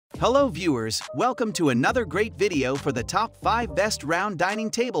Hello viewers, welcome to another great video for the top 5 best round dining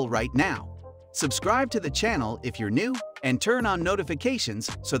table right now. Subscribe to the channel if you're new and turn on notifications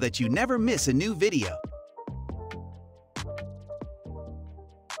so that you never miss a new video.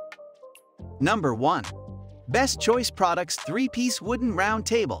 Number 1. Best Choice Products 3-piece wooden round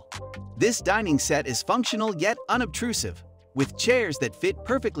table. This dining set is functional yet unobtrusive, with chairs that fit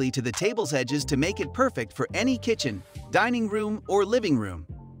perfectly to the table's edges to make it perfect for any kitchen, dining room, or living room.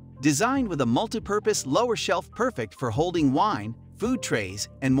 Designed with a multi-purpose lower shelf perfect for holding wine, food trays,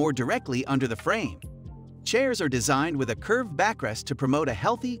 and more directly under the frame. Chairs are designed with a curved backrest to promote a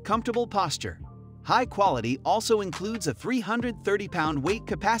healthy, comfortable posture. High quality also includes a 330-pound weight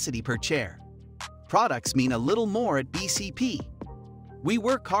capacity per chair. Products mean a little more at BCP. We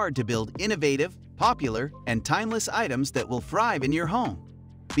work hard to build innovative, popular, and timeless items that will thrive in your home.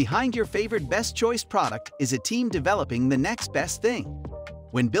 Behind your favorite Best Choice product is a team developing the next best thing.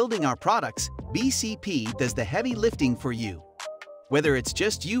 When building our products, BCP does the heavy lifting for you. Whether it's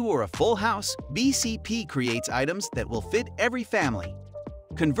just you or a full house, BCP creates items that will fit every family.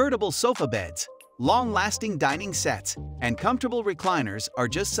 Convertible sofa beds, long-lasting dining sets, and comfortable recliners are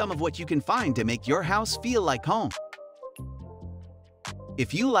just some of what you can find to make your house feel like home.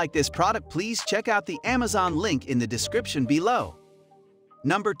 If you like this product, please check out the Amazon link in the description below.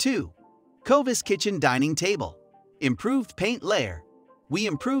 Number 2. Coavas Kitchen Dining Table. Improved Paint Layer. We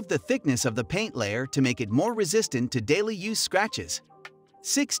improved the thickness of the paint layer to make it more resistant to daily use scratches.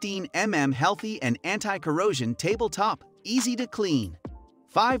 16 mm healthy and anti-corrosion tabletop, easy to clean.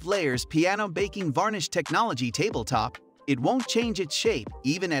 5 layers piano baking varnish technology tabletop. It won't change its shape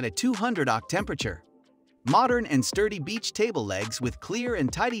even at a 200°C temperature. Modern and sturdy beach table legs with clear and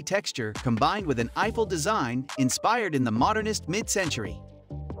tidy texture combined with an Eiffel design inspired in the modernist mid-century.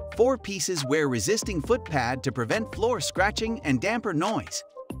 4 pieces wear-resisting foot pad to prevent floor scratching and damper noise.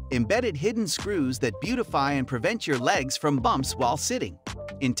 Embedded hidden screws that beautify and prevent your legs from bumps while sitting.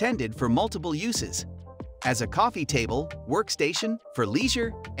 Intended for multiple uses. As a coffee table, workstation, for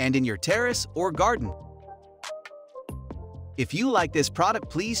leisure, and in your terrace or garden. If you like this product,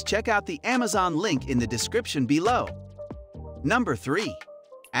 please check out the Amazon link in the description below. Number 3.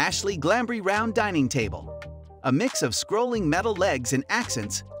 Ashley Glambrey Round Dining Table. A mix of scrolling metal legs and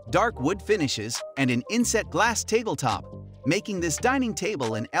accents, dark wood finishes, and an inset glass tabletop, making this dining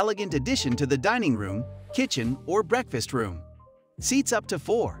table an elegant addition to the dining room, kitchen, or breakfast room. Seats up to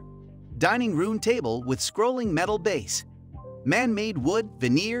 4. Dining room table with scrolling metal base. Man-made wood,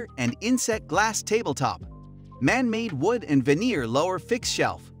 veneer, and inset glass tabletop. Man-made wood and veneer lower fixed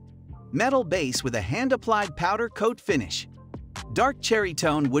shelf. Metal base with a hand-applied powder coat finish. Dark cherry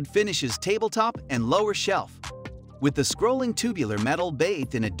tone wood finishes tabletop and lower shelf. With the scrolling tubular metal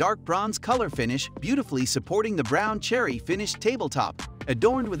bathed in a dark bronze color finish beautifully supporting the brown cherry finished tabletop,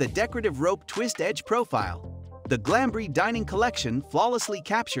 adorned with a decorative rope twist edge profile. The Glambrey Dining Collection flawlessly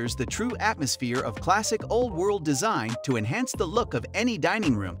captures the true atmosphere of classic old-world design to enhance the look of any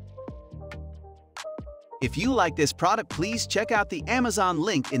dining room. If you like this product, please check out the Amazon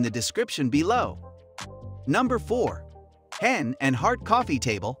link in the description below. Number 4. Henn&Hart Coffee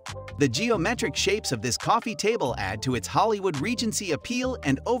Table. The geometric shapes of this coffee table add to its Hollywood Regency appeal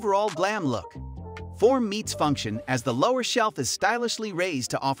and overall glam look. Form meets function as the lower shelf is stylishly raised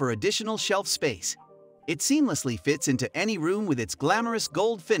to offer additional shelf space. It seamlessly fits into any room with its glamorous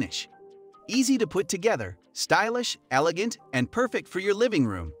gold finish. Easy to put together, stylish, elegant, and perfect for your living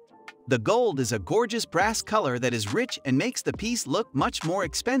room. The gold is a gorgeous brass color that is rich and makes the piece look much more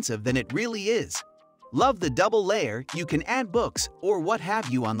expensive than it really is. Love the double layer. You can add books or what have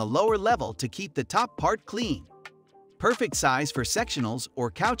you on the lower level to keep the top part clean. Perfect size for sectionals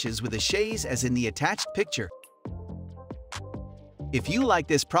or couches with a chaise as in the attached picture. If you like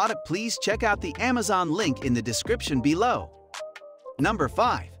this product, please check out the Amazon link in the description below. Number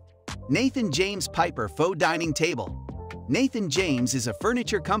 5. Nathan James Piper Faux Dining Table. Nathan James is a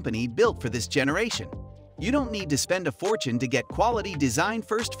furniture company built for this generation. You don't need to spend a fortune to get quality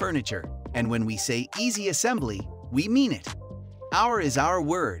design-first furniture, and when we say easy assembly, we mean it. Our is our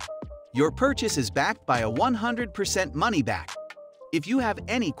word. Your purchase is backed by a 100% money back. If you have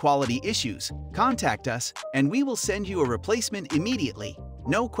any quality issues, contact us and we will send you a replacement immediately,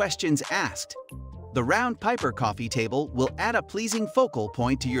 no questions asked. The round Piper coffee table will add a pleasing focal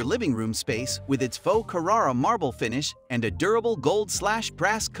point to your living room space with its faux Carrara marble finish and a durable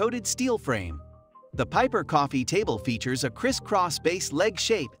gold/brass coated steel frame. The Piper coffee table features a crisscross base leg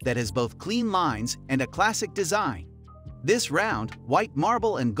shape that has both clean lines and a classic design. This round, white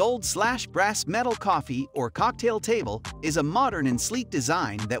marble and gold/brass metal coffee or cocktail table is a modern and sleek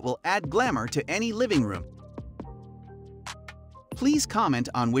design that will add glamour to any living room. Please comment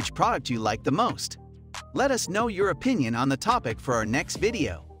on which product you like the most. Let us know your opinion on the topic for our next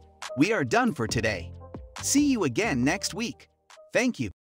video. We are done for today. See you again next week. Thank you.